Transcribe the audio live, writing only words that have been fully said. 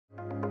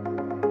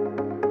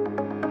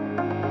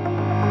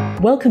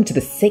Welcome to the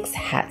Six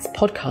Hats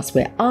podcast,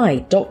 where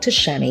I, Dr.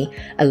 Shannyn,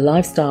 a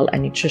lifestyle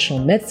and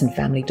nutritional medicine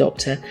family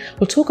doctor,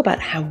 will talk about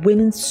how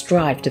women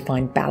strive to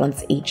find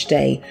balance each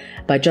day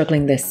by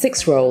juggling their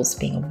six roles,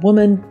 being a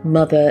woman,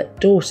 mother,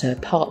 daughter,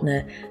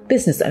 partner,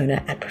 business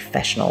owner, and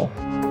professional.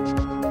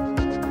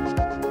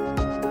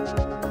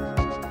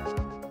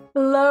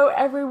 Hello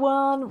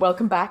everyone,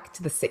 welcome back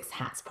to the Six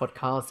Hats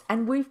podcast,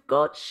 and we've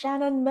got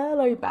Shannyn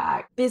Merlo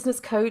back, business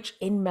coach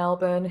in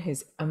Melbourne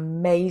who's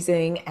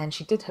amazing, and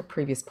she did her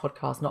previous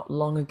podcast not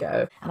long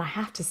ago, and I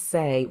have to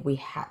say we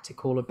had to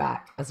call her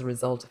back as a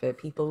result of it.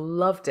 People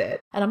loved it.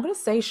 And I'm going to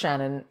say,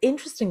 Shannyn,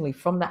 interestingly,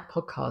 from that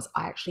podcast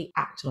I actually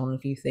acted on a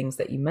few things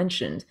that you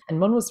mentioned, and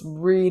one was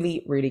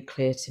really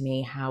clear to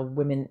me: how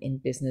women in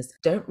business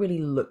don't really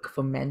look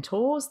for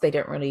mentors, they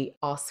don't really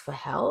ask for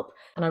help,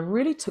 and I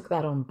really took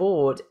that on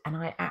board, and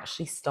I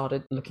actually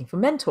started looking for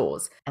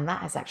mentors. And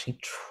that has actually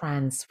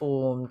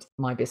transformed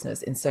my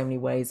business in so many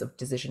ways of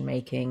decision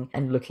making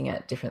and looking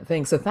at different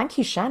things. So thank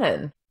you,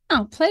 Shannyn.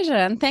 Oh, pleasure.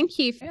 And thank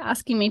you for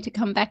asking me to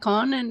come back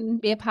on and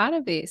be a part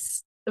of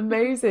this.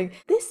 Amazing.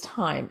 This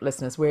time,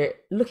 listeners, we're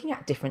looking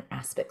at different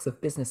aspects of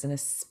business, and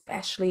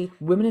especially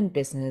women in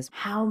business,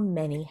 how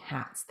many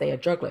hats they are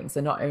juggling.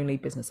 So not only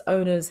business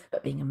owners,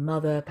 but being a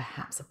mother,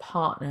 perhaps a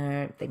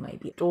partner, they may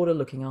be a daughter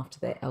looking after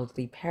their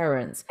elderly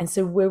parents. And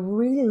so we're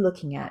really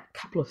looking at a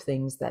couple of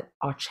things that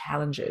are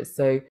challenges.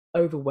 So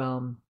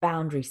overwhelm,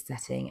 boundary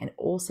setting, and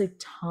also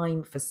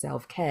time for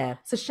self-care.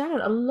 So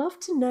Shannyn, I'd love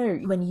to know,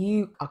 when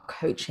you are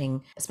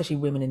coaching, especially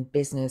women in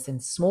business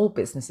and small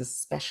businesses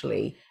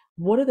especially,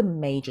 what are the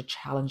major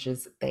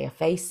challenges that they are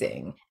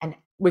facing? And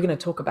we're going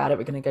to talk about it.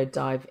 We're going to go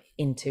dive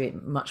into it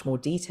in much more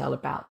detail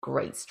about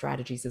great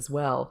strategies as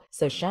well.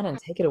 So Shannyn,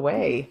 take it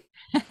away.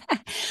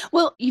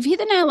 Well, you've hit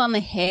the nail on the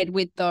head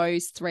with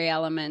those three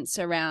elements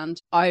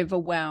around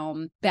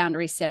overwhelm,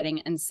 boundary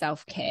setting, and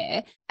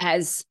self-care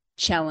as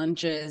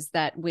challenges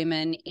that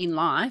women in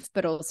life,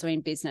 but also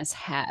in business,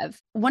 have.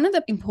 One of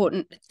the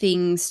important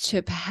things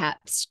to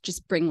perhaps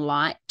just bring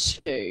light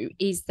to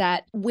is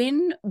that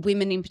when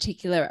women in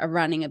particular are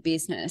running a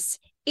business,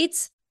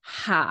 it's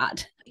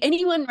hard.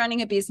 Anyone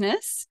running a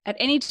business at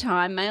any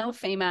time, male or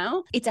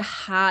female, it's a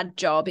hard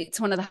job. It's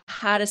one of the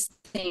hardest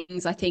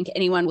things I think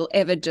anyone will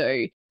ever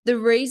do. The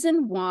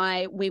reason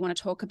why we want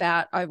to talk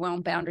about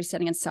overwhelm, boundary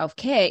setting, and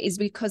self-care is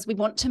because we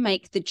want to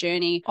make the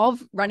journey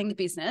of running the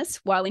business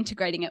while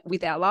integrating it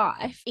with our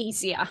life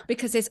easier,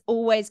 because there's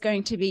always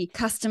going to be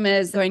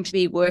customers going to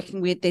be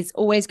working with, there's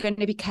always going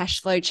to be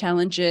cash flow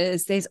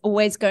challenges, there's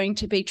always going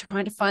to be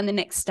trying to find the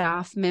next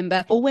staff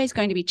member, always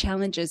going to be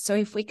challenges. So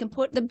if we can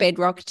put the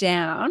bedrock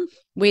down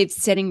with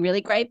setting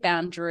really great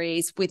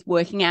boundaries, with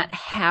working out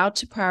how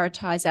to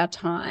prioritize our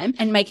time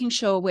and making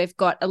sure we've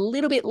got a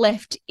little bit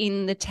left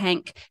in the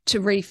tank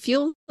to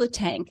refuel the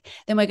tank,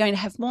 then we're going to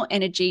have more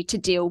energy to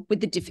deal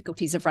with the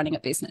difficulties of running a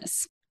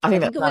business. I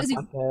think that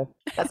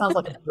sounds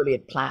like a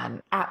brilliant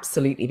plan.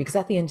 Absolutely. Because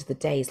at the end of the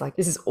day, it's like,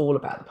 this is all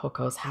about the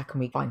podcast. How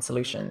can we find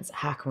solutions?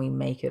 How can we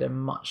make it a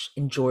much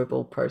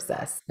enjoyable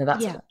process? Now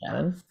that's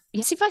Shannyn.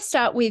 Yes, if I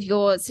start with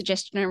your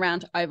suggestion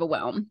around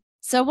overwhelm.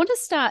 So I want to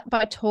start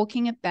by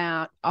talking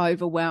about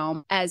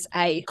overwhelm as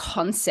a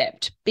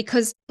concept,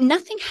 because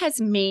nothing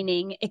has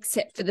meaning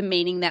except for the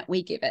meaning that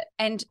we give it.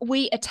 And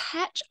we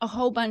attach a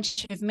whole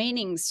bunch of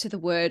meanings to the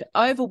word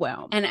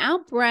overwhelm. And our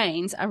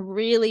brains are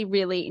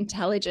really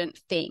intelligent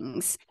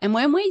things. And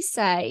when we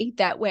say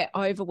that we're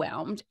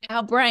overwhelmed,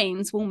 our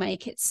brains will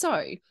make it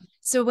so.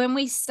 So when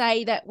we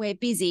say that we're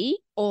busy,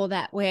 or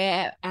that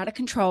we're out of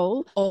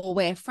control, or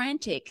we're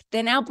frantic,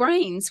 then our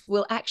brains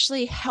will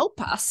actually help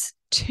us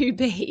to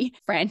be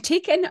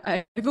frantic and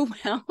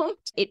overwhelmed.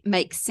 It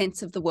makes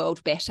sense of the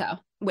world better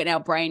when our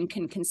brain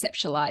can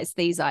conceptualize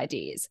these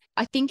ideas.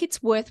 I think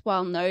it's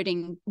worthwhile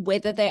noting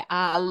whether there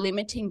are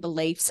limiting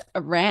beliefs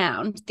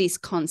around this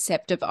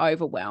concept of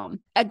overwhelm.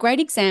 A great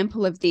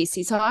example of this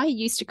is I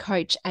used to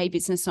coach a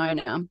business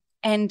owner,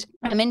 and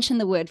I mentioned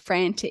the word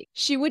frantic.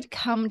 She would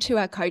come to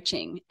our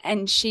coaching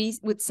and she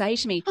would say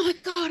to me, "Oh my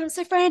God, I'm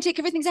so frantic.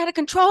 Everything's out of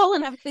control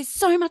and there's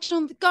so much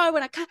on the go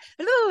and I can't."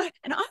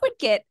 And I would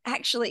get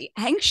actually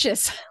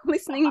anxious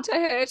listening to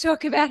her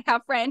talk about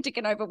how frantic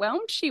and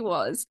overwhelmed she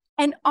was.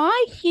 And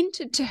I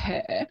hinted to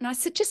her, and I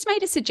just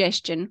made a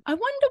suggestion. I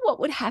wonder what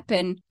would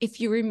happen if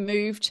you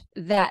removed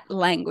that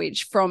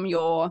language from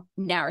your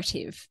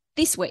narrative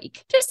this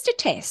week, just to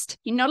test.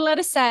 You're not allowed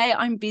to say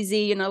I'm busy.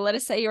 You're not allowed to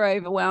say you're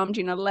overwhelmed.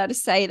 You're not allowed to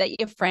say that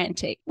you're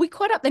frantic. We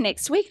caught up the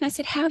next week and I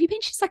said, "How have you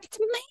been?" She's like, "It's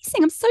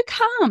amazing. I'm so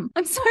calm.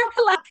 I'm so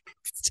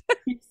relaxed."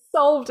 You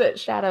solved it,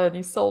 Shannyn.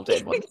 You solved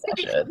it in one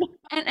session.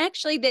 And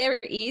actually there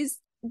is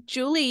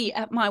Julie,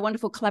 my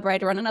wonderful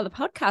collaborator on another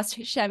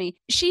podcast, Shami,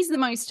 she's the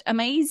most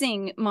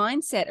amazing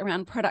mindset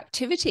around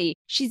productivity.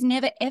 She's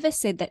never, ever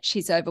said that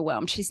she's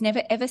overwhelmed. She's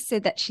never, ever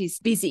said that she's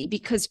busy,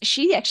 because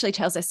she actually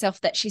tells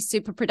herself that she's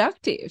super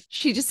productive.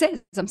 She just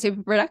says, I'm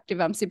super productive,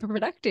 I'm super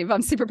productive,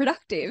 I'm super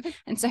productive.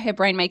 And so her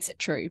brain makes it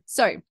true.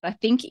 So I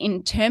think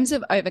in terms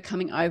of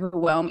overcoming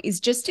overwhelm is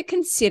just to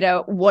consider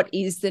what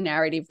is the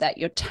narrative that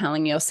you're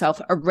telling yourself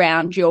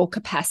around your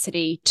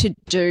capacity to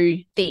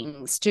do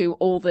things, do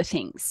all the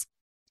things.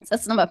 So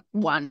that's number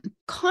one.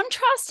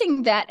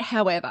 Contrasting that,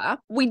 however,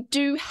 we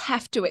do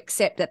have to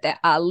accept that there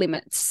are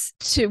limits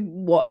to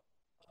what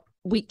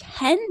we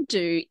can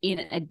do in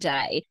a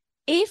day.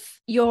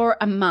 If you're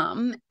a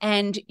mum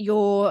and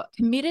you're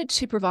committed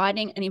to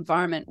providing an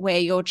environment where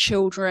your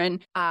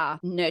children are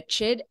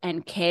nurtured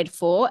and cared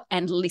for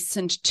and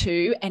listened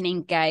to and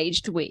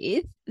engaged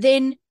with,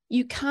 then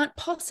you can't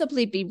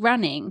possibly be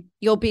running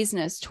your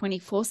business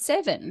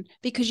 24/7,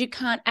 because you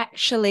can't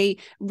actually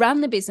run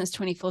the business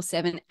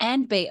 24/7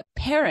 and be a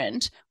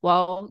parent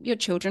while your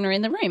children are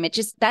in the room. It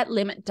just, that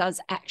limit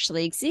does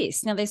actually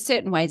exist. Now, there's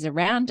certain ways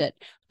around it,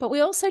 but we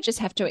also just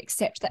have to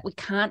accept that we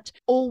can't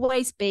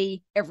always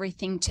be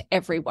everything to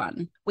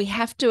everyone. We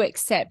have to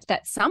accept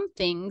that some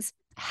things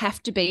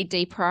have to be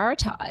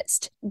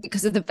deprioritized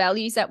because of the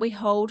values that we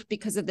hold,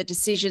 because of the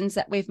decisions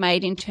that we've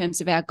made in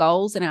terms of our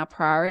goals and our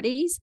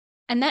priorities.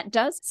 And that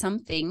does, some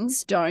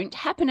things don't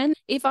happen. And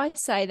if I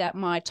say that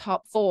my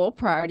top 4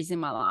 priorities in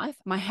my life,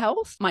 my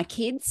health, my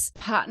kids,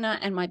 partner,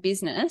 and my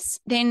business,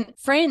 then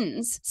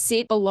friends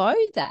sit below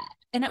that.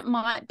 And it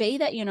might be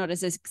that you're not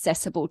as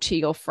accessible to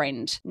your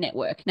friend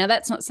network. Now,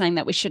 that's not saying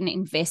that we shouldn't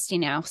invest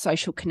in our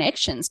social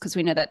connections, because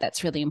we know that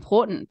that's really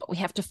important, but we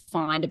have to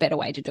find a better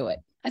way to do it.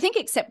 I think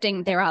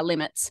accepting there are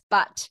limits,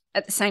 but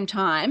at the same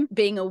time,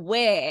 being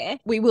aware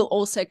we will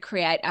also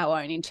create our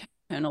own internal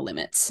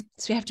limits.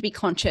 So we have to be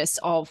conscious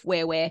of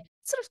where we're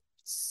sort of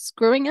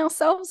screwing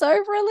ourselves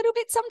over a little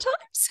bit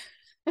sometimes.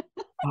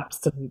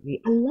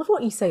 Absolutely. I love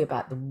what you say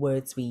about the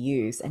words we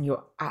use, and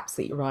you're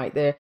absolutely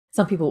right.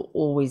 Some people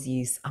always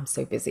use, I'm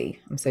so busy,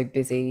 I'm so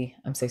busy,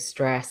 I'm so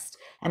stressed.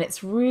 And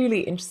it's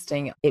really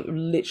interesting. It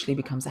literally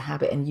becomes a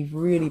habit. And you've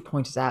really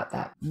pointed out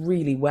that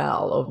really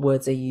well, of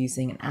words they're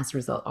using. And as a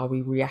result, are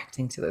we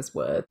reacting to those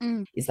words?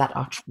 Is that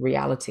our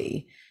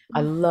reality?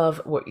 I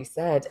love what you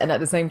said. And at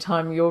the same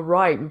time, you're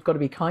right. We've got to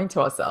be kind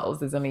to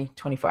ourselves. There's only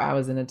 24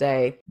 hours in a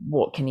day.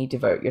 What can you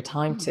devote your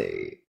time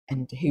to?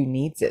 And who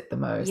needs it the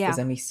most? Yeah. There's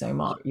only so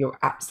much. You're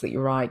absolutely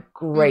right.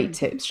 Great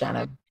tips,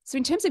 Shannyn. So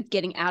in terms of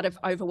getting out of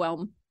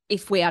overwhelm,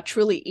 if we are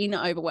truly in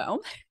overwhelm,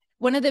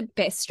 one of the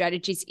best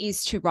strategies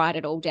is to write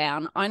it all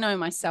down. I know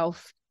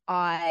myself,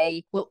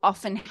 I will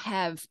often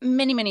have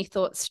many, many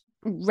thoughts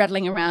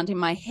rattling around in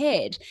my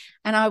head,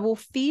 and I will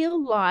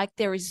feel like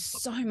there is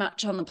so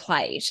much on the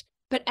plate.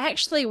 But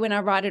actually, when I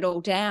write it all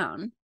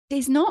down,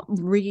 there's not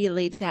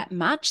really that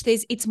much.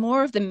 It's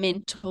more of the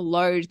mental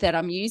load that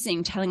I'm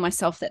using, telling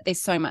myself that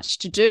there's so much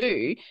to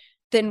do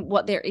than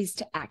what there is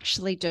to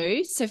actually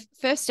do. So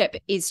first step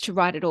is to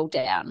write it all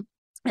down.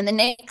 And the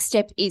next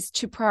step is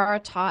to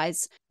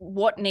prioritize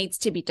what needs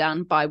to be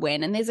done by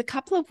when. And there's a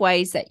couple of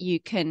ways that you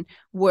can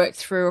work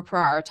through a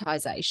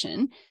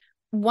prioritization.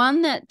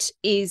 One that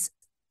is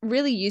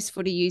really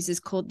useful to use is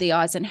called the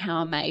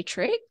Eisenhower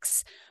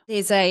matrix.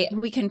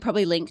 We can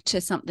probably link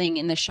to something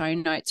in the show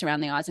notes around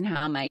the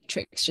Eisenhower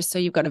matrix, just so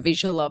you've got a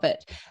visual of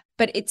it.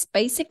 But it's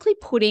basically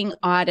putting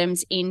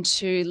items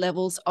into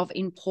levels of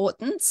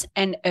importance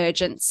and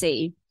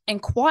urgency.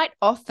 And quite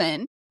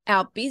often,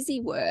 our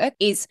busy work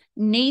is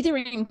neither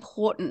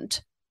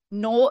important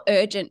nor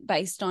urgent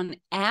based on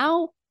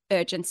our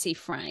urgency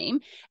frame,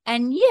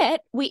 and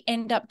yet we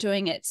end up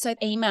doing it. So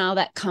email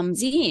that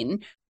comes in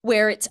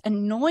where it's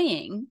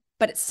annoying,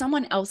 but it's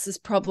someone else's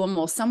problem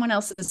or someone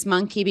else's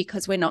monkey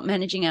because we're not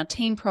managing our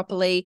team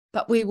properly,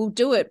 but we will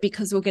do it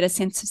because we'll get a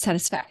sense of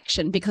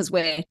satisfaction because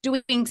we're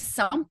doing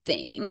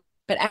something,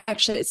 but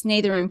actually it's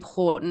neither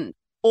important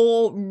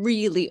or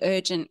really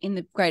urgent in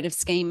the greater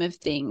scheme of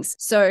things.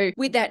 So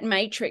with that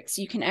matrix,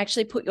 you can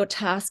actually put your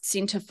tasks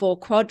into 4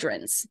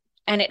 quadrants.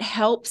 And it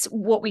helps.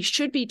 What we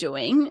should be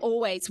doing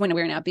always when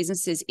we're in our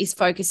businesses is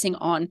focusing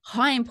on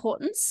high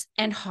importance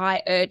and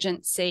high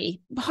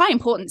urgency. High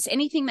importance,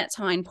 anything that's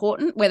high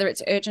important, whether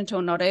it's urgent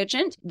or not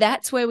urgent,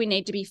 that's where we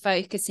need to be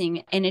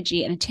focusing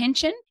energy and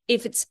attention.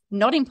 If it's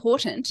not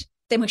important,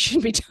 then we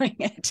shouldn't be doing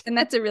it. And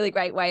that's a really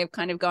great way of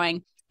kind of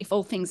going, if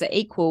all things are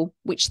equal,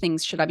 which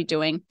things should I be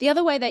doing? The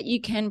other way that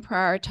you can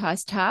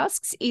prioritize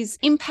tasks is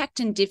impact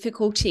and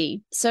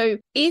difficulty. So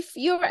if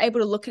you're able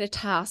to look at a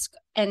task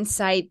and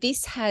say,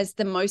 this has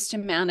the most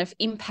amount of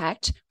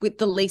impact with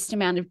the least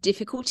amount of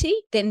difficulty,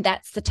 then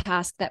that's the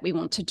task that we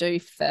want to do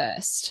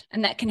first.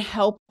 And that can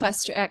help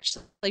us to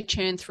actually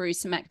churn through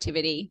some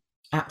activity.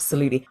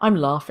 Absolutely. I'm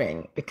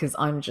laughing because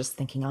I'm just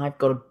thinking I've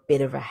got a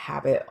bit of a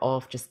habit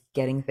of just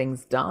getting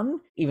things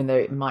done, even though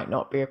it might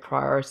not be a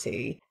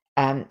priority.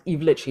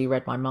 You've literally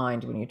read my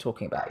mind when you're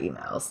talking about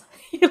emails.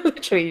 You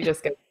literally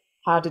just go,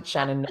 how did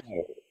Shannyn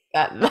know?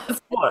 That's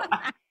what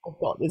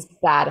got this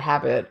bad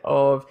habit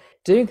of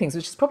doing things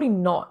which is probably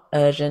not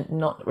urgent,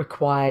 not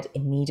required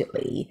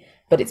immediately,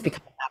 but it's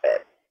become a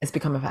habit. It's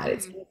become a habit.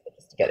 It's easier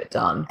just to get it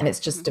done. And it's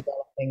just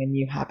developing a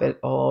new habit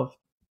of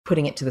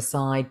putting it to the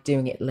side,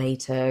 doing it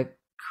later,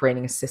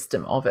 creating a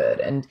system of it.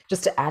 And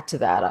just to add to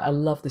that, I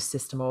love the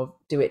system of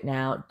do it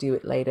now, do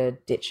it later,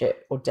 ditch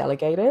it, or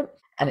delegate it.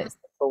 And it's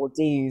the 4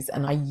 Ds.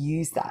 And I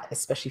use that,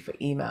 especially for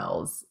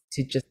emails,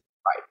 to just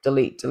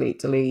delete, delete,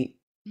 delete,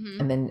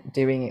 and then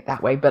doing it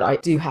that way. But I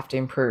do have to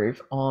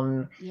improve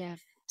on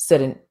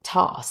certain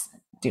tasks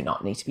do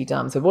not need to be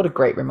done. So what a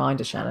great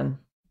reminder, Shannyn.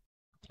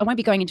 I won't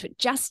be going into it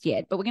just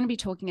yet, but we're going to be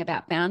talking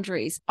about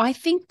boundaries. I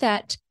think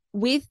that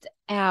with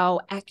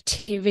our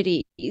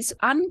activities,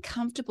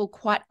 uncomfortable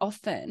quite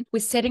often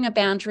with setting a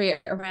boundary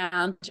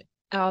around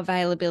our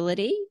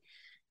availability.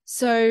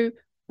 So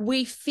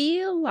we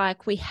feel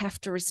like we have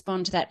to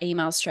respond to that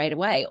email straight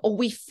away, or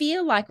we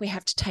feel like we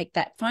have to take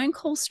that phone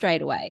call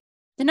straight away.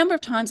 The number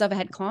of times I've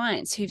had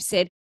clients who've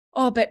said,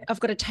 oh, but I've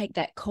got to take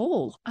that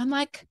call. I'm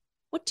like,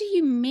 what do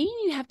you mean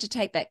you have to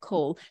take that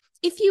call?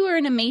 If you were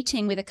in a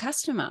meeting with a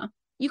customer,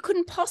 you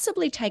couldn't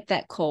possibly take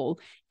that call.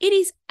 It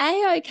is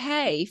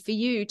A-OK for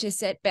you to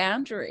set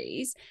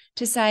boundaries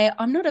to say,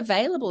 I'm not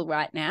available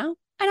right now,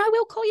 and I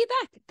will call you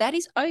back. That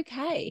is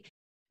okay.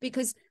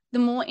 Because the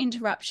more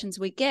interruptions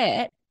we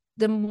get,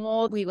 the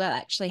more we will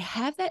actually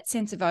have that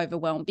sense of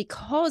overwhelm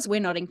because we're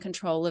not in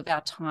control of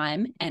our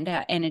time and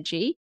our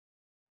energy.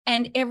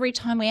 And every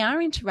time we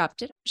are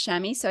interrupted,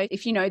 Shami, so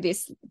if you know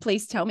this,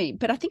 please tell me,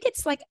 but I think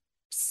it's like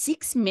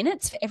 6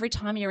 minutes for every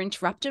time you're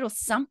interrupted or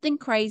something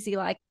crazy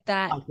like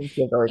that. I think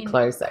you're very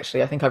close,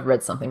 actually. I think I've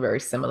read something very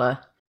similar.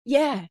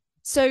 Yeah.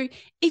 So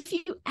if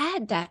you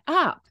add that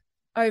up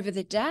over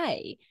the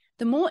day,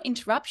 the more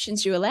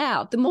interruptions you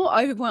allow, the more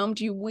overwhelmed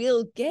you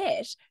will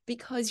get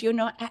because you're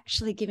not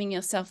actually giving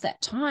yourself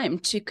that time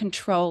to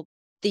control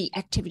the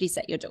activities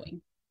that you're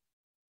doing.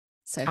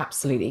 So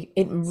absolutely.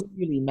 It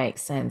really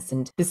makes sense.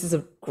 And this is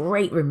a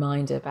great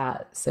reminder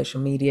about social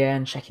media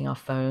and checking our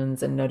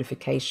phones and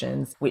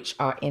notifications, which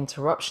are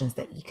interruptions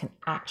that you can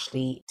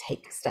actually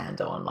take a stand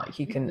on, like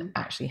you can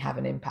actually have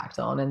an impact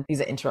on. And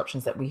these are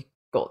interruptions that we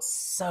got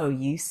so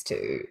used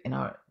to in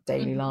our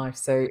daily life.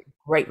 So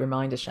great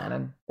reminder,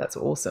 Shannyn. That's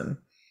awesome.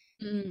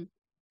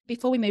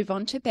 Before we move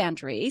on to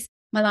boundaries,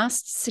 my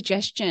last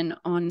suggestion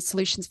on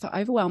solutions for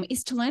overwhelm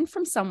is to learn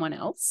from someone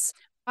else.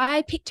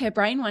 I picked her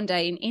brain one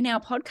day in our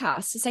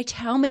podcast to say,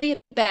 tell me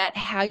about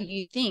how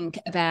you think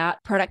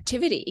about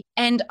productivity.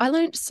 And I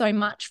learned so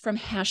much from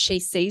how she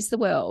sees the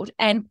world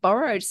and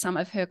borrowed some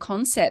of her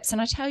concepts.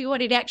 And I tell you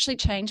what, it actually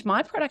changed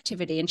my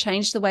productivity and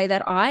changed the way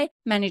that I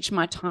manage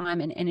my time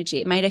and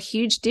energy. It made a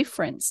huge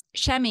difference.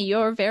 Shami,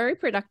 you're a very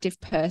productive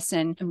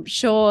person. I'm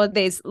sure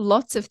there's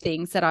lots of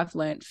things that I've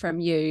learned from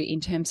you in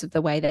terms of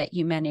the way that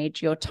you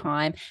manage your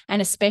time. And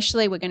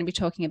especially we're going to be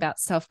talking about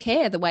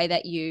self-care, the way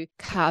that you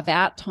carve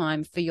out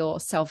time for your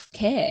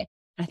self-care.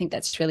 I think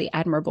that's really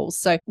admirable.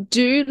 So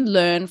do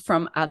learn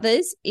from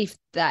others. If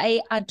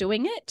they are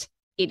doing it,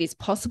 it is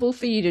possible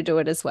for you to do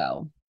it as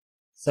well.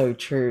 So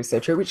true,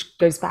 which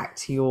goes back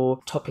to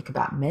your topic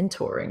about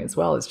mentoring as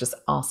well, as just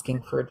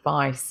asking for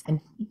advice. And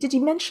did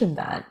you mention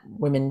that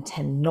women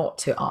tend not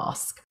to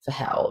ask for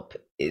help?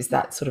 Is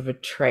that sort of a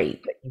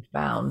trait that you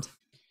found?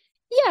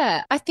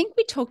 Yeah, I think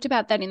we talked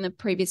about that in the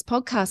previous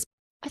podcast.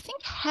 I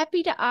think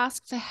happy to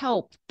ask for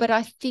help, but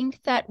I think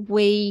that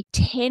we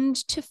tend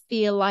to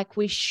feel like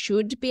we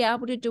should be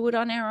able to do it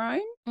on our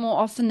own more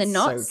often than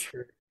not. So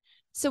true.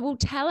 So we'll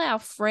tell our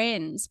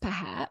friends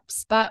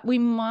perhaps, but we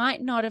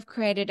might not have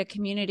created a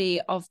community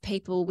of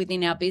people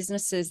within our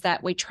businesses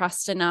that we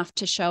trust enough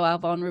to show our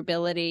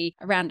vulnerability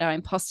around our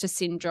imposter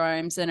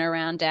syndromes and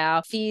around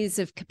our fears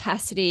of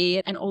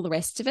capacity and all the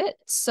rest of it.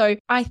 So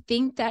I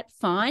think that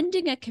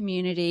finding a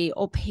community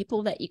or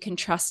people that you can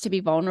trust to be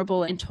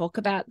vulnerable and talk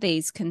about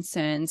these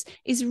concerns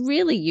is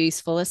really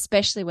useful,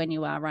 especially when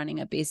you are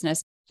running a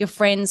business. Your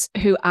friends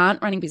who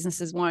aren't running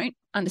businesses won't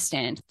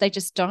understand. They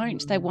just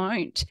don't. They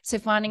won't. So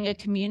finding a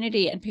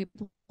community and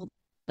people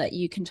that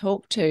you can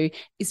talk to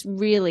is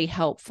really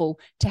helpful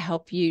to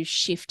help you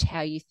shift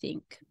how you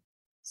think.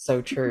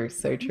 So true.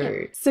 So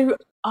true. Yeah. So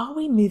are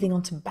we moving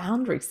on to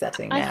boundary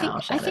setting now,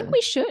 Shannyn? I think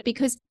we should,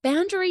 because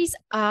boundaries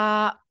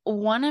are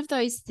one of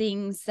those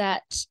things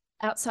that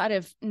outside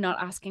of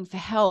not asking for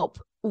help,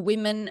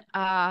 women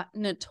are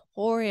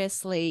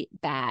notoriously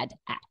bad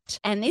at.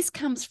 And this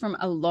comes from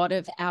a lot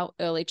of our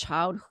early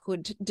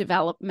childhood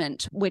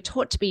development. We're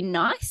taught to be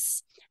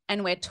nice,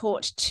 and we're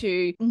taught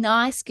to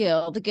nice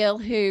girl, the girl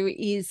who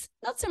is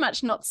not so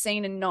much not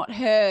seen and not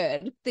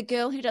heard, the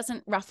girl who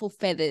doesn't ruffle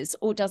feathers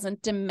or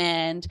doesn't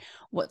demand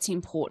what's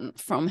important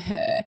from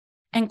her.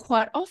 And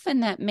quite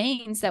often that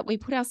means that we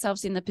put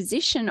ourselves in the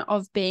position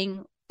of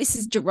being, this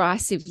is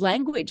derisive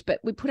language, but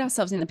we put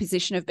ourselves in the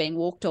position of being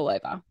walked all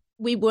over.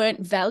 We weren't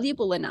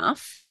valuable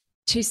enough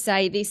to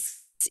say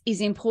this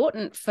is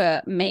important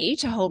for me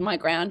to hold my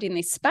ground in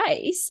this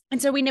space. And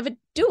so we never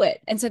do it.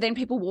 And so then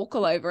people walk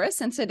all over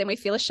us. And so then we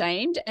feel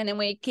ashamed. And then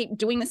we keep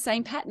doing the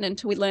same pattern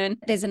until we learn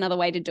there's another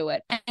way to do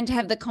it, and to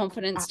have the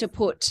confidence to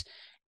put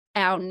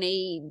our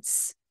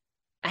needs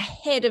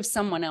ahead of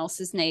someone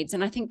else's needs.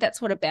 And I think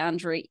that's what a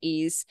boundary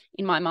is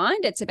in my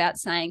mind. It's about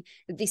saying,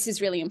 this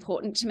is really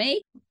important to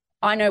me.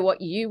 I know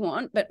what you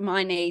want, but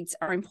my needs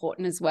are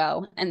important as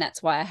well. And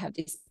that's why I have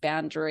this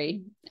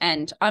boundary.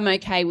 And I'm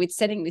okay with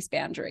setting this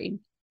boundary.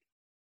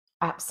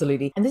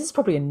 Absolutely. And this is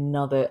probably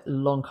another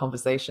long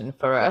conversation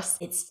for us.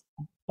 It's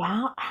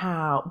about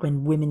how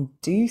when women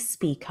do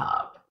speak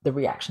up, the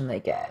reaction they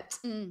get.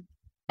 Mm.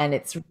 And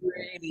it's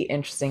really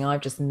interesting.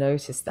 I've just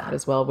noticed that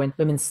as well. When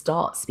women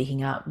start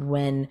speaking up,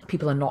 when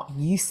people are not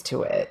used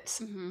to it,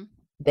 Mm-hmm.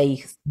 they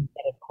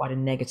get quite a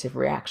negative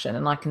reaction.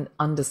 And I can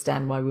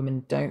understand why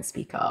women don't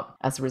speak up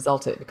as a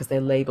result of it, because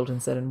they're labeled in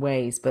certain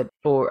ways. But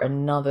for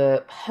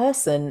another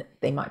person,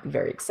 they might be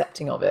very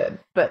accepting of it.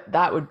 But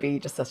that would be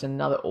just such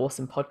another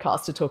awesome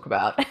podcast to talk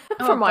about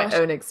from my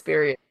own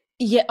experience.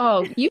 Yeah.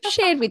 Oh, you've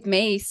shared with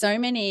me so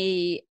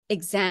many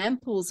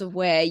examples of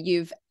where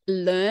you've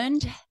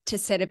learned to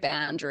set a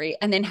boundary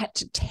and then had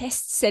to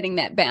test setting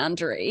that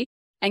boundary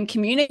and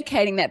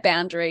communicating that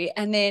boundary.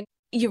 And then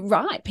you're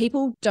right,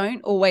 people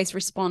don't always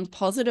respond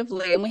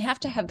positively. And we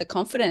have to have the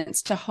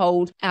confidence to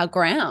hold our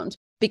ground.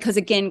 Because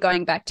again,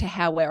 going back to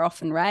how we're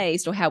often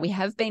raised or how we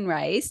have been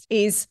raised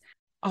is,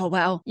 oh,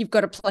 well, you've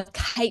got to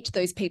placate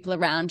those people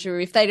around you.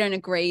 If they don't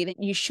agree, then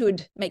you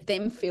should make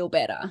them feel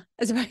better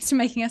as opposed to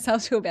making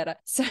ourselves feel better.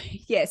 So,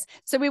 yes.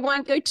 So we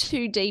won't go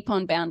too deep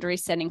on boundary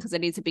setting because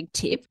it is a big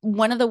tip.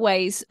 One of the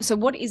ways, so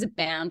what is a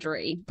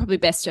boundary? Probably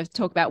best to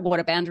talk about what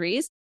a boundary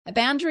is. A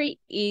boundary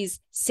is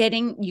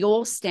setting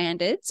your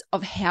standards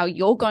of how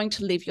you're going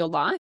to live your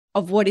life,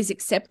 of what is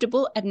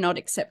acceptable and not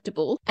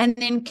acceptable, and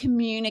then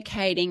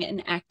communicating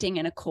and acting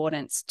in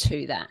accordance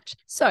to that.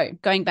 So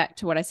going back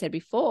to what I said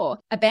before,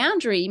 a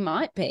boundary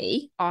might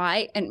be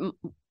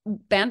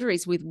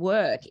boundaries with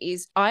work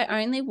is I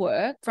only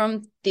work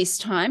from this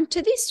time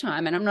to this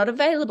time and I'm not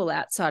available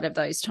outside of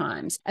those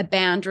times. A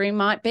boundary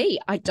might be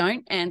I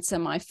don't answer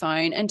my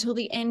phone until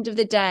the end of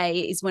the day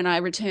is when I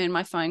return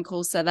my phone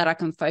call so that I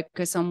can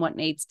focus on what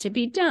needs to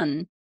be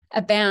done.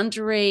 A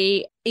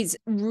boundary is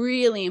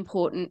really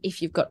important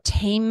if you've got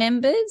team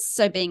members.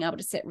 So being able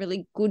to set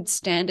really good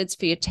standards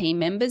for your team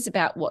members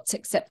about what's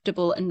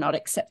acceptable and not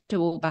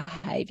acceptable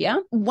behavior.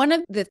 One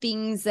of the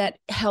things that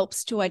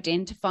helps to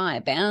identify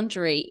a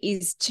boundary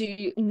is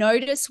to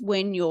notice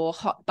when your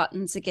hot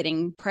buttons are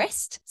getting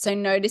pressed. So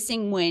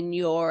noticing when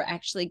you're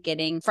actually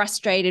getting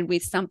frustrated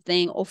with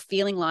something or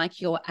feeling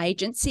like your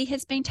agency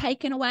has been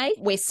taken away,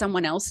 where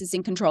someone else is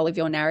in control of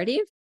your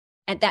narrative.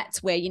 And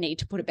that's where you need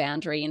to put a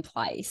boundary in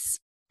place.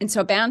 And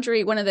so a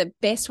boundary, one of the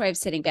best way of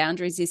setting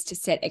boundaries is to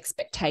set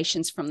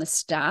expectations from the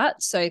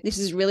start. So this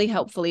is really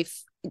helpful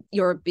if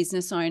you're a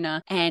business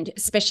owner, and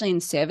especially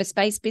in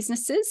service-based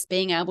businesses,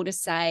 being able to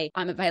say,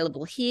 I'm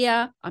available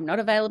here, I'm not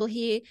available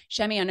here.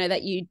 Shami, I know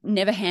that you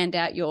never hand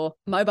out your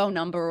mobile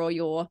number or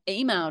your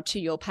email to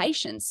your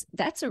patients.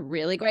 That's a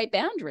really great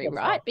boundary,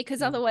 right?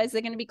 Because otherwise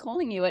they're going to be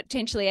calling you at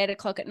potentially 8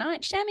 o'clock at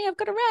night. Shami, I've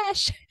got a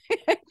rash.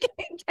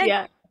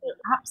 Yeah,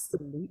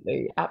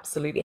 absolutely.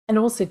 Absolutely. And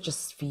also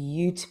just for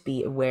you to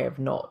be aware of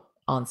not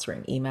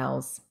answering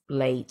emails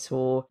late,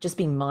 or just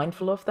being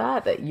mindful of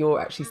that you're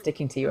actually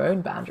sticking to your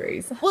own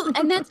boundaries. Well,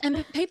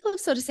 and people have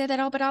sort of said that,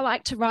 oh, but I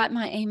like to write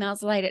my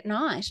emails late at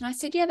night. And I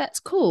said, yeah,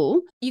 that's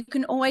cool. You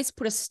can always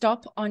put a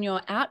stop on your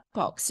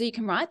outbox. So you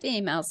can write the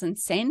emails and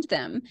send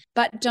them,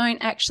 but don't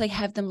actually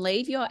have them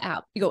leave your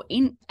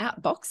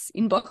inbox.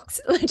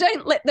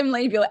 Don't let them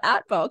leave your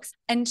outbox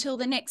until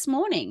the next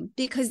morning,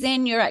 because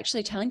then you're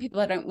actually telling people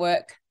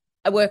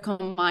I work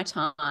on my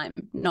time,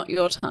 not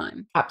your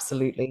time.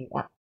 Absolutely.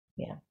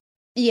 Yeah.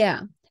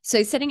 Yeah.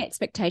 So setting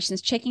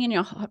expectations, checking in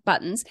your hot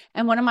buttons.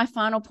 And one of my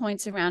final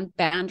points around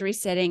boundary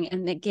setting,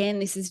 and again,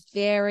 this is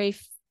very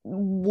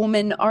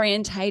woman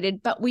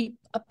orientated, but we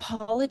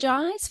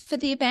apologize for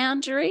the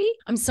boundary.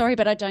 I'm sorry,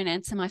 but I don't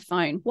answer my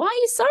phone. Why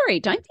are you sorry?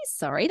 Don't be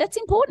sorry. That's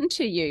important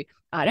to you.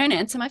 I don't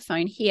answer my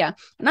phone here.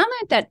 And I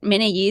learned that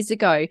many years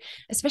ago,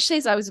 especially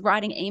as I was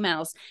writing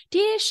emails.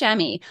 Dear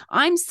Shami,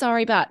 I'm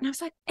sorry, but, and I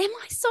was like, am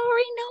I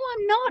sorry? No,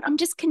 I'm not. I'm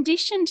just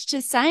conditioned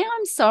to say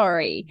I'm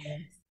sorry.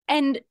 Yes.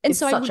 And it's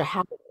so such a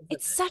habit.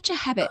 It's such a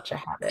habit.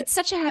 It's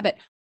such a habit.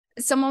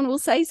 Someone will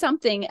say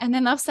something and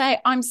then they'll say,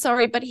 I'm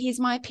sorry, but here's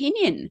my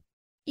opinion.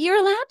 You're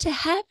allowed to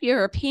have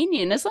your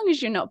opinion as long as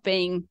you're not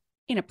being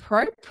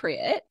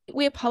inappropriate.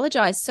 We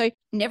apologize. So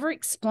never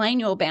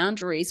explain your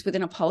boundaries with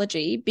an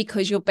apology,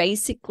 because you're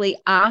basically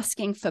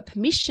asking for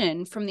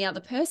permission from the other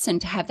person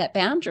to have that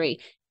boundary.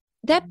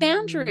 That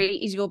boundary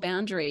is your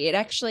boundary. It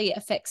actually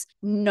affects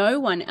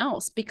no one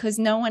else, because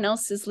no one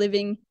else is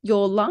living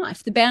your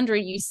life. The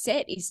boundary you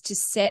set is to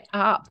set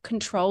up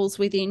controls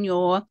within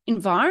your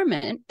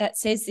environment that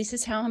says, this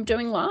is how I'm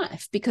doing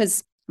life,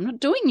 because I'm not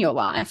doing your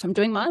life, I'm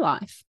doing my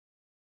life.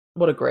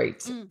 What a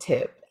great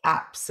tip.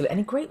 Absolutely. And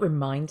a great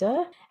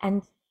reminder.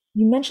 And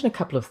you mentioned a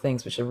couple of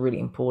things which are really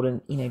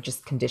important,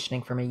 just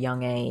conditioning from a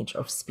young age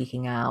of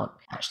speaking out,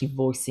 actually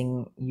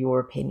voicing your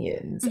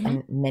opinions. Mm-hmm.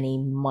 And many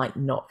might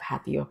not have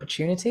had the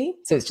opportunity.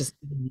 So it's just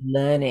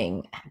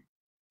learning and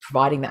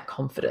providing that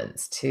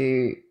confidence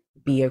to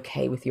be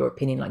okay with your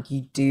opinion. Like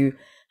you do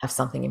have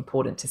something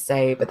important to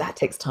say, but that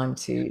takes time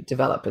to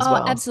develop as Oh,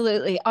 well.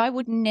 absolutely. I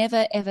would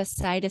never, ever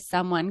say to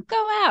someone,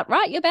 go out,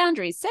 write your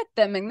boundaries, set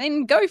them, and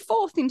then go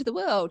forth into the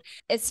world,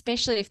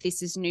 especially if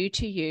this is new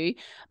to you.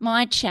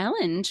 My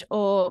challenge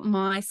or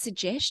my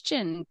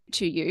suggestion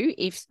to you,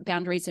 if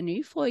boundaries are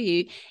new for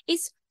you,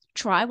 is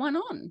try one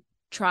on.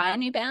 Try a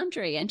new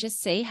boundary and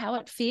just see how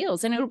it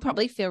feels. And it'll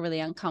probably feel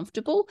really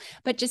uncomfortable,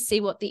 but just see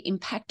what the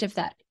impact of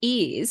that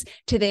is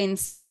to then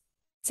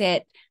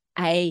set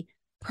a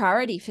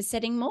priority for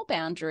setting more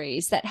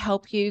boundaries that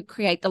help you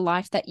create the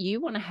life that you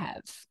want to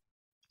have.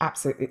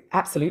 Absolutely,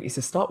 absolutely.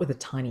 So start with a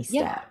tiny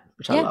Yeah. step,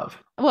 which I Yeah.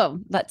 love. Well,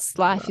 that's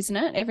life, isn't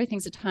it?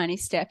 Everything's a tiny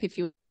step if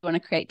you want to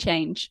create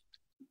change.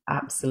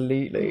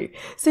 Absolutely.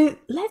 So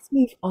let's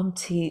move on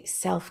to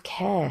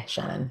self-care,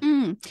 Shannyn.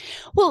 Mm.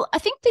 Well, I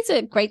think these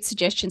are great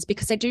suggestions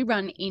because they do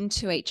run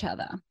into each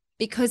other.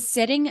 Because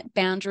setting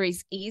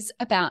boundaries is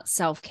about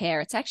self care.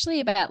 It's actually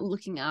about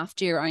looking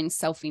after your own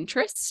self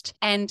interest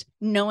and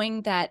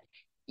knowing that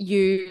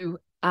you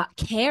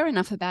care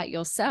enough about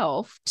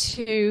yourself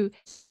to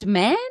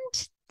demand.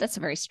 That's a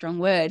very strong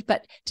word,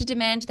 but to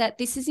demand that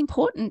this is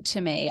important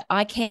to me.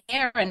 I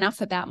care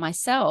enough about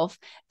myself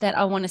that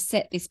I want to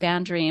set this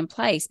boundary in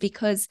place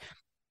because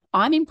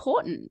I'm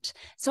important.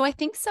 So I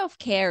think self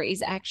care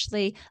is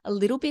actually a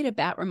little bit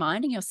about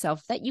reminding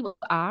yourself that you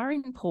are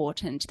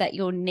important, that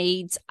your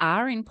needs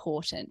are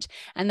important.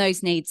 And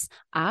those needs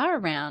are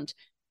around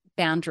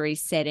boundary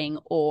setting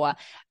or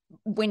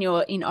when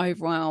you're in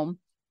overwhelm,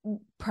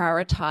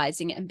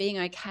 prioritizing and being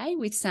okay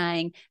with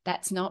saying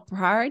that's not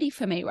priority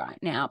for me right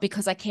now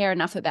because I care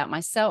enough about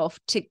myself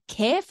to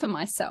care for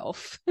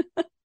myself.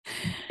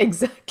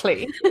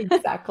 Exactly,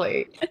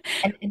 exactly.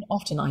 And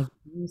often I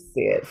do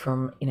see it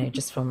from,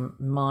 just from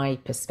my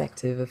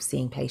perspective of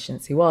seeing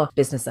patients who are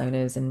business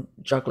owners and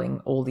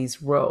juggling all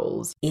these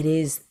roles. It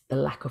is the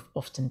lack of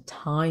often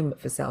time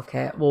for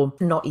self-care or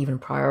not even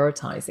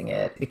prioritizing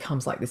it. It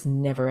becomes like this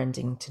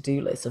never-ending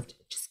to-do list of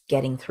just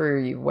getting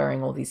through. You're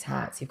wearing all these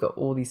hats, you've got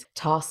all these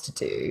tasks to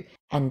do.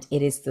 And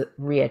it is the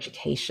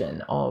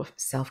re-education of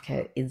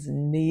self-care is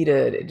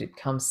needed. It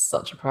becomes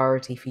such a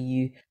priority for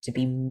you to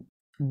be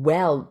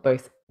well,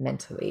 both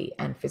mentally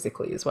and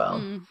physically as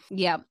well.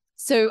 Yeah.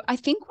 So I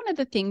think one of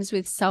the things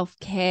with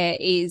self-care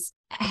is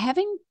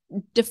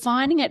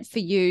defining it for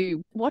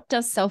you. What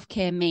does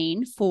self-care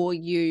mean for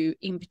you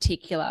in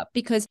particular?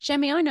 Because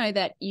Jamie, I know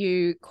that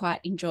you quite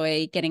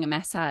enjoy getting a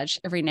massage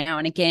every now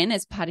and again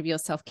as part of your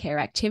self-care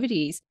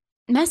activities.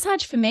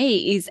 Massage for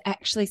me is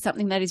actually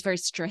something that is very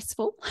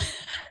stressful.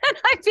 And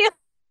I feel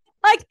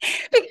like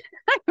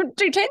I'm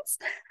too tense.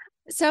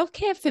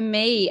 Self-care for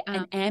me,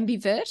 an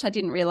ambivert. I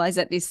didn't realize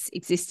that this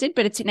existed,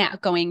 but it's an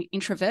outgoing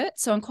introvert.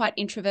 So I'm quite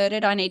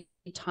introverted. I need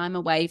time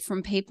away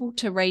from people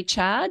to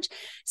recharge.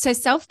 So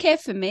self-care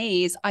for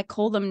me is I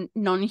call them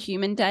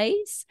non-human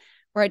days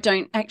where I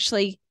don't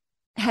actually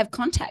have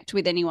contact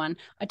with anyone.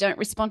 I don't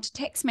respond to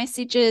text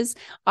messages.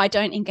 I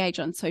don't engage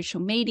on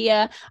social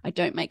media. I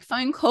don't make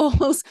phone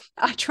calls.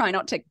 I try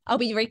not to. I'll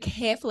be very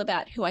careful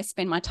about who I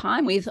spend my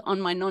time with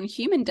on my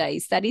non-human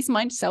days. That is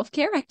my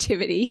self-care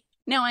activity.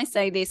 Now I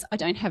say this, I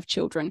don't have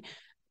children.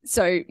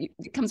 So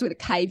it comes with a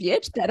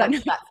caveat that I know.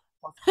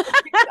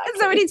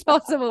 So it is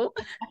possible.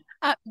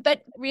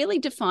 But really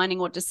defining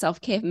what does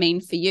self-care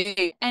mean for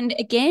you. And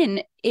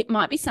again, it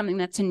might be something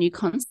that's a new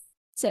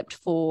concept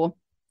for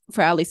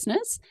our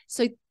listeners.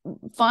 So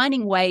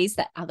finding ways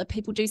that other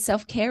people do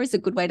self-care is a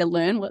good way to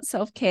learn what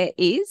self-care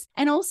is.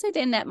 And also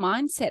then that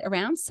mindset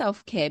around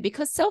self-care,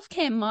 because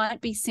self-care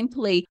might be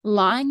simply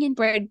lying in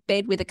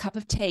bed with a cup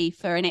of tea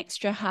for an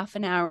extra half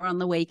an hour on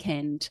the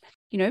weekend.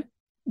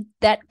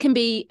 That can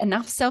be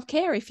enough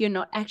self-care if you're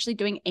not actually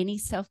doing any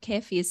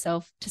self-care for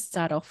yourself to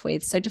start off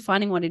with. So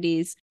defining what it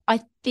is.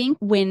 I think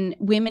when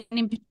women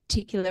in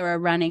particular are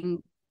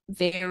running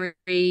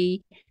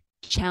very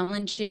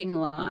challenging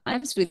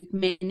lives with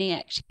many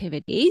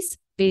activities,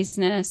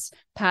 business,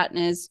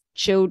 partners,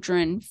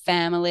 children,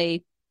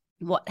 family,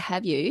 what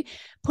have you,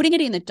 putting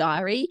it in the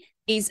diary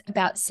is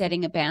about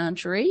setting a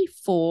boundary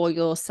for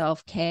your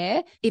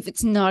self-care. If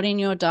it's not in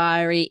your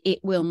diary, it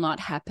will not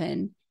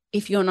happen.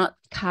 If you're not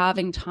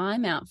carving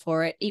time out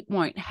for it, it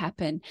won't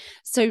happen.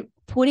 So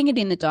putting it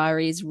in the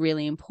diary is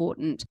really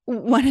important.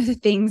 One of the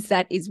things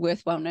that is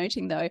worthwhile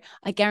noting, though,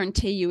 I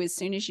guarantee you, as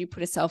soon as you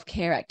put a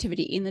self-care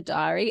activity in the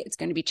diary, it's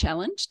going to be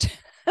challenged.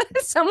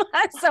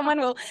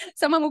 someone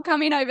will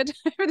come in over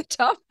the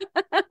top.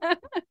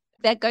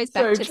 That goes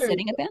back to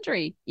setting a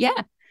boundary.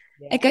 Yeah.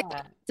 It goes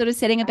sort of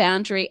setting a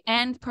boundary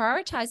and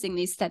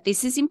prioritizing that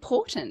this is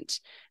important.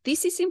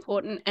 This is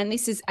important and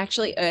this is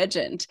actually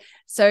urgent.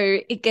 So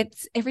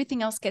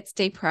everything else gets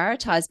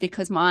deprioritized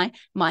because my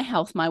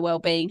health, my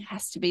well-being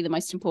has to be the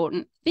most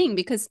important thing,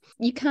 because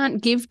you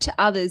can't give to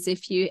others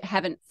if you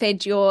haven't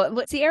fed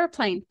what's the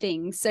airplane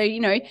thing. So,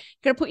 you've got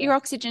to put your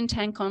oxygen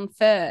tank on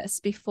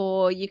first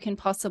before you can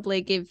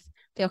possibly give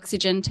the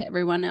oxygen to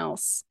everyone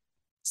else.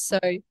 So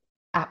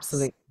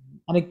absolutely.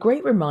 And a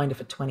great reminder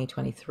for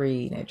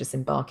 2023, just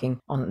embarking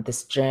on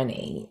this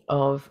journey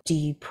of, do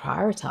you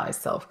prioritize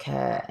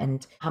self-care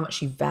and how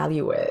much you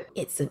value it?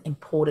 It's an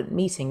important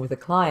meeting with a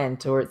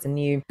client or it's a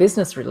new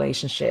business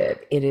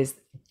relationship. It is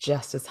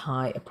just as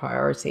high a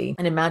priority.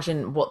 And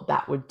imagine what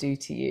that would do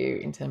to you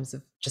in terms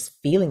of just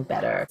feeling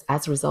better,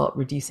 as a result,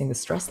 reducing the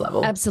stress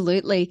level.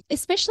 Absolutely.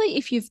 Especially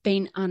if you've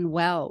been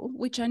unwell,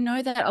 which I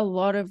know that a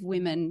lot of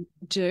women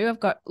do.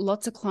 I've got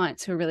lots of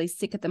clients who are really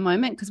sick at the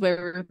moment because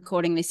we're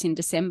recording this in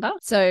December.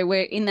 So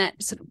we're in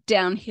that sort of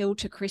downhill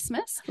to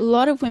Christmas. A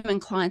lot of women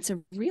clients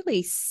are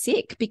really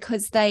sick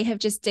because they have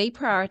just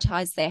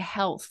deprioritized their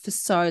health for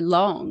so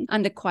long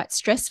under quite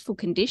stressful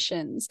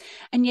conditions.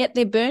 And yet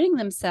they're burning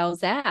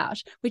themselves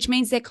out, which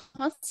means they're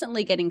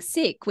constantly getting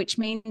sick, which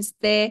means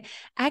they're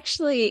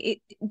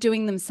actually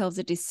doing themselves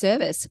a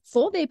disservice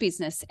for their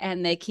business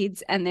and their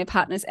kids and their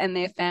partners and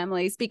their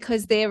families,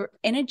 because their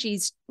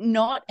energy's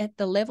not at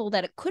the level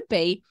that it could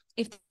be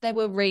if they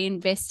were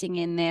reinvesting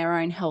in their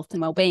own health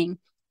and well-being.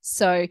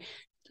 So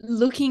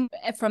looking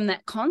from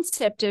that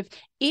concept of,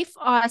 if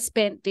I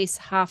spent this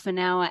half an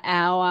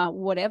hour,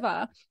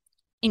 whatever,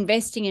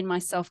 investing in my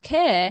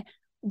self-care,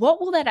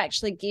 what will that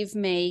actually give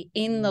me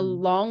in the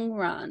long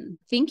run?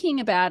 Thinking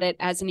about it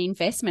as an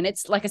investment.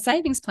 It's like a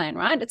savings plan,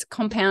 right? It's a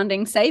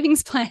compounding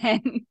savings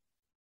plan.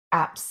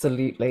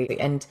 Absolutely.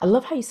 And I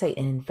love how you say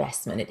an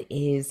investment. It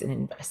is an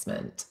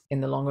investment in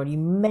the long run. You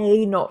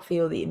may not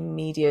feel the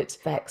immediate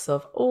effects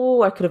of,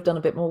 oh, I could have done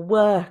a bit more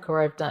work,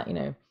 or I've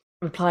done,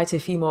 reply to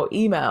a few more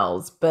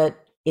emails. But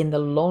in the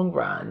long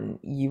run,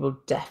 you will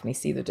definitely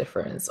see the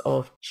difference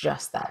of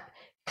just that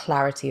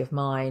clarity of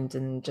mind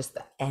and just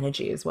the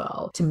energy as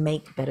well to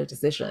make better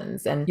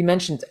decisions. And you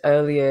mentioned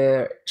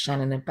earlier,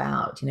 Shannyn,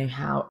 about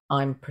how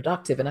I'm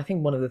productive, and I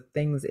think one of the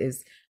things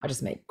is I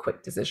just make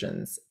quick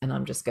decisions and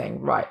I'm just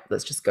going, right,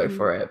 let's just go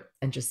for it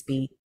and just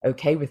be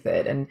okay with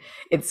it. And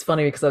it's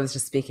funny because I was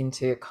just speaking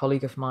to a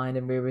colleague of mine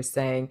and we were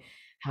saying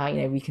how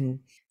we can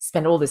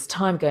spend all this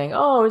time going,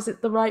 oh, is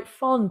it the right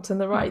font and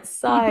the right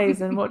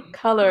size and what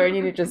color,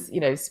 and just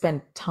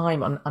spend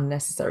time on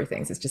unnecessary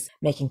things. It's just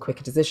making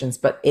quicker decisions.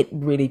 But it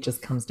really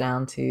just comes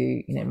down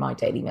to my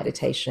daily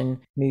meditation,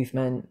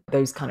 movement,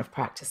 those kind of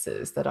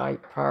practices that I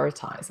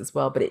prioritize as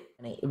well. But it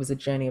was a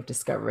journey of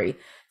discovery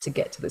to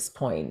get to this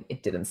point.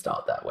 It didn't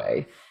start that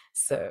way.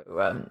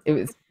 So it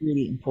was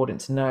really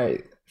important to know.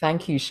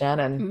 Thank you,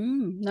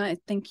 Shannyn. No,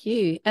 thank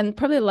you. And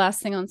probably the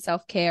last thing on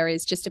self-care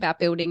is just about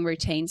building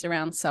routines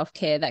around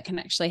self-care that can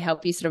actually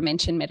help you. Sort of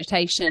mention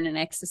meditation and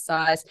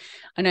exercise.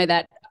 I know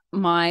that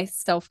my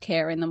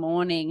self-care in the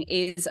morning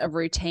is a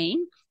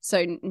routine.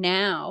 So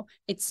now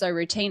it's so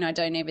routine, I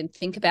don't even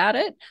think about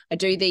it. I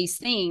do these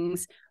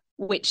things,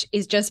 which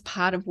is just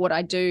part of what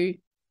I do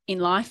in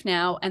life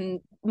now.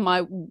 And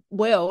my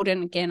world,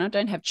 and again, I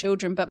don't have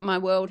children, but my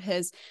world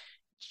has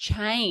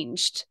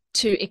changed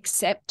to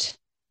accept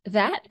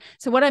that.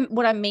 So what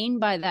I mean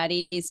by that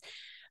is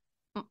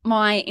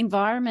my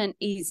environment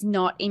is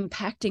not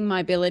impacting my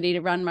ability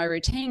to run my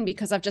routine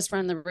because I've just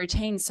run the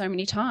routine so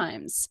many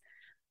times.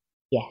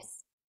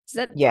 Yes.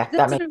 That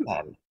makes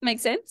sense. Make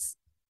sense?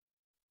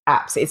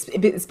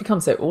 Absolutely. It's become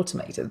so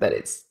automated that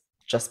it's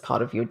just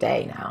part of your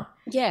day now.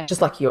 Yeah.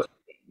 Just like you're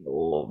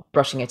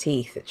brushing your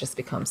teeth, it just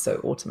becomes so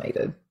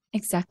automated.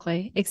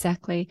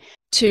 Exactly.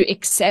 To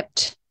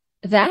accept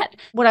that.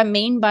 What I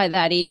mean by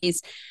that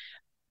is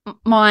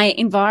my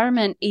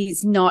environment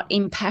is not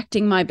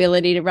impacting my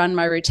ability to run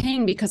my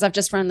routine because I've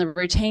just run the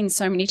routine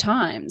so many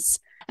times.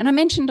 And I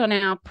mentioned on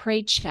our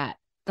pre-chat,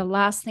 the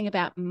last thing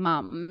about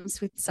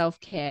mums with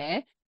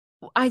self-care,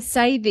 I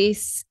say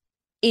this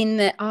in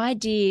the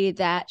idea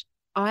that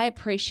I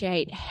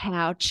appreciate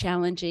how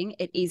challenging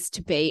it is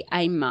to be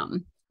a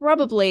mum.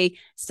 Probably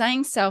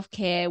saying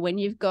self-care when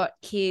you've got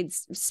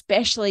kids,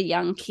 especially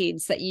young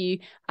kids that you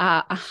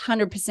are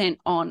 100%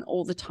 on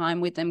all the time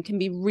with them, can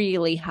be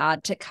really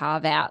hard to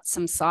carve out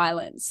some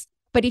silence.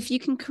 But if you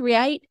can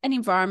create an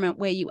environment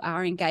where you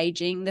are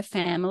engaging the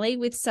family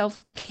with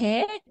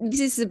self-care,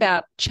 this is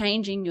about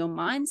changing your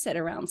mindset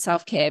around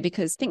self-care,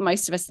 because I think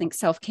most of us think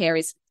self-care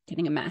is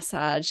getting a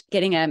massage,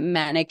 getting a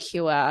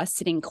manicure,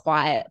 sitting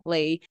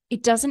quietly.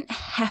 It doesn't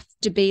have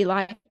to be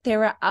like.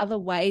 There are other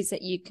ways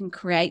that you can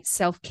create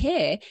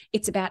self-care.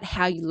 It's about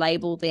how you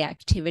label the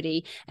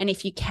activity. And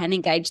if you can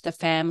engage the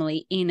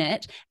family in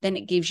it, then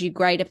it gives you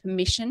greater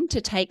permission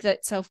to take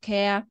that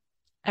self-care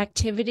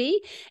activity.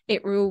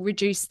 It will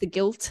reduce the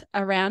guilt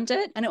around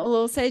it, and it will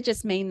also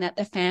just mean that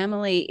the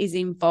family is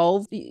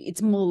involved.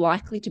 It's more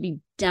likely to be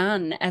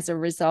done as a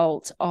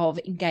result of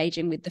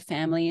engaging with the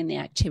family in the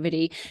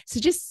activity.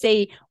 So just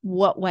see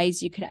what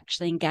ways you could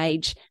actually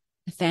engage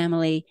the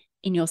family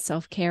in your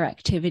self-care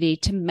activity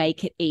to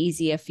make it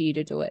easier for you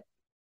to do it.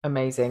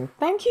 Amazing.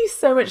 Thank you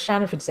so much,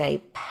 Shannyn, for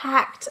today.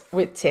 Packed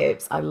with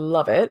tips. I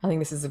love it. I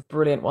think this is a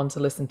brilliant one to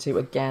listen to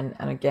again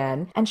and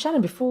again. And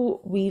Shannyn, before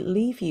we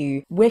leave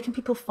you, where can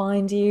people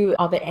find you?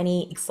 Are there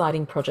any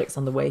exciting projects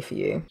on the way for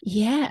you?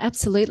 Yeah,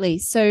 absolutely.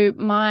 So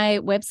my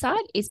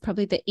website is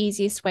probably the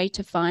easiest way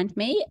to find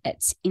me.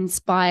 It's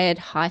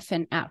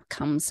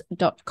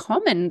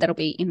inspired-outcomes.com, and that'll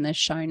be in the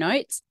show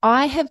notes.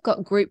 I have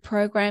got group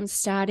programs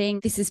starting.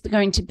 This is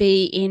going to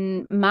be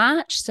in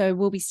March, so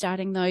we'll be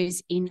starting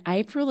those in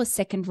April, a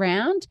second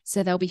round.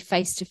 So there'll be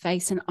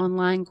face-to-face and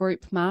online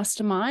group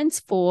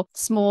masterminds for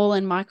small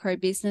and micro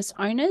business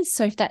owners.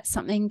 So if that's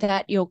something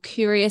that you're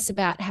curious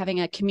about, having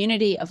a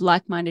community of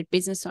like-minded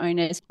business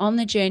owners on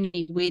the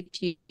journey with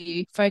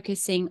you,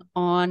 focusing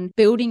on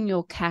building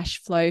your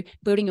cash flow,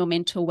 building your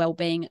mental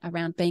well-being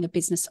around being a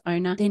business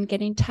owner, then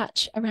get in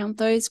touch around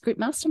those group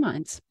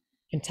masterminds.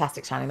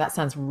 Fantastic, Shannyn. That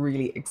sounds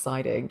really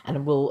exciting.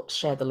 And we'll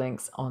share the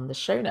links on the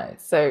show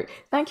notes. So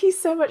thank you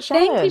so much,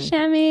 Shannyn. Thank you,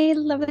 Shami.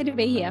 Lovely to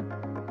be here.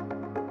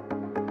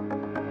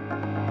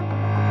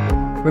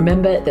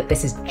 Remember that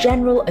this is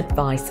general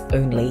advice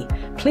only.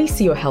 Please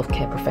see your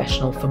healthcare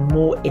professional for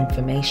more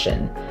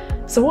information.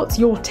 So what's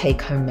your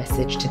take-home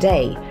message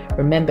today?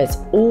 Remember, it's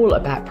all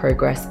about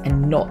progress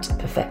and not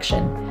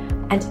perfection.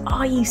 And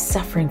are you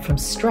suffering from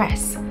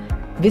stress?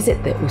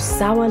 Visit the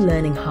Usawa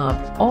Learning Hub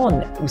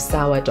on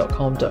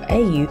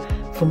usawa.com.au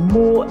for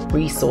more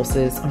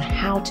resources on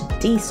how to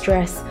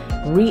de-stress,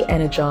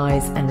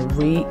 re-energize, and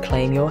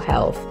reclaim your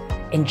health.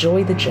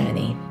 Enjoy the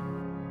journey.